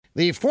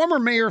The former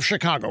mayor of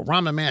Chicago,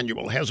 Rahm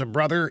Emanuel, has a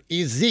brother,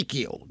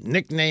 Ezekiel,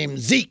 nicknamed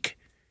Zeke.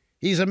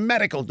 He's a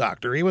medical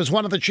doctor. He was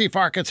one of the chief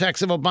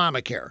architects of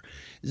Obamacare.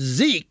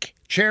 Zeke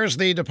chairs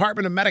the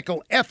Department of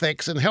Medical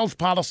Ethics and Health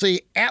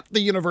Policy at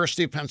the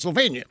University of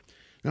Pennsylvania.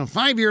 Now,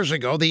 5 years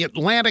ago, the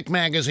Atlantic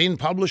magazine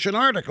published an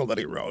article that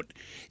he wrote.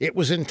 It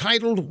was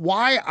entitled,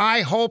 "Why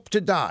I Hope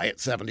to Die at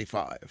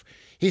 75."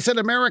 He said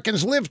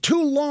Americans live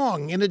too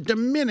long in a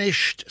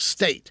diminished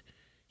state.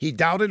 He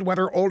doubted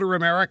whether older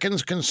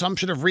Americans'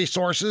 consumption of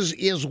resources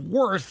is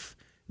worth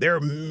their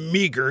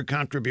meager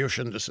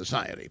contribution to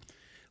society.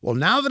 Well,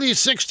 now that he's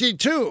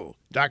 62,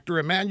 Dr.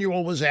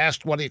 Emanuel was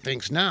asked what he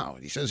thinks now.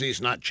 He says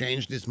he's not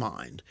changed his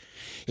mind.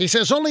 He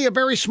says only a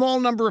very small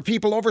number of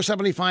people over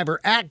 75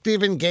 are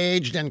active,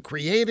 engaged, and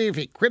creative.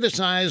 He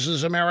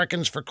criticizes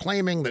Americans for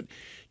claiming that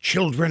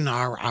children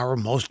are our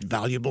most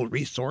valuable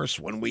resource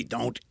when we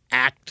don't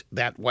act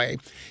that way.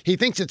 He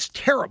thinks it's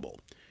terrible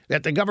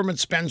that the government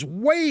spends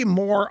way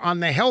more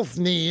on the health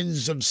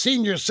needs of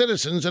senior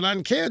citizens than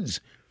on kids.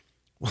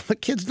 Well, the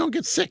kids don't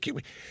get sick.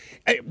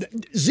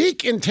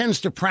 Zeke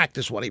intends to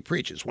practice what he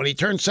preaches. When he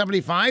turns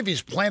 75,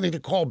 he's planning to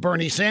call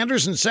Bernie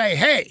Sanders and say,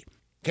 "Hey,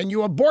 can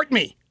you abort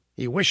me?"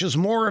 He wishes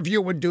more of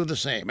you would do the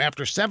same.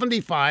 After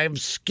 75,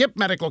 skip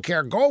medical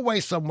care, go away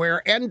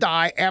somewhere, and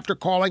die after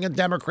calling a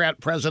Democrat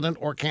president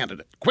or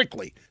candidate.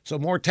 Quickly, so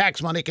more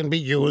tax money can be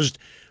used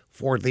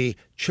for the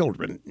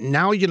children.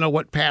 Now you know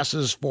what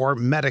passes for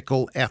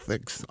medical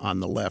ethics on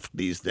the left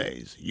these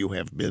days. You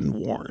have been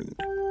warned.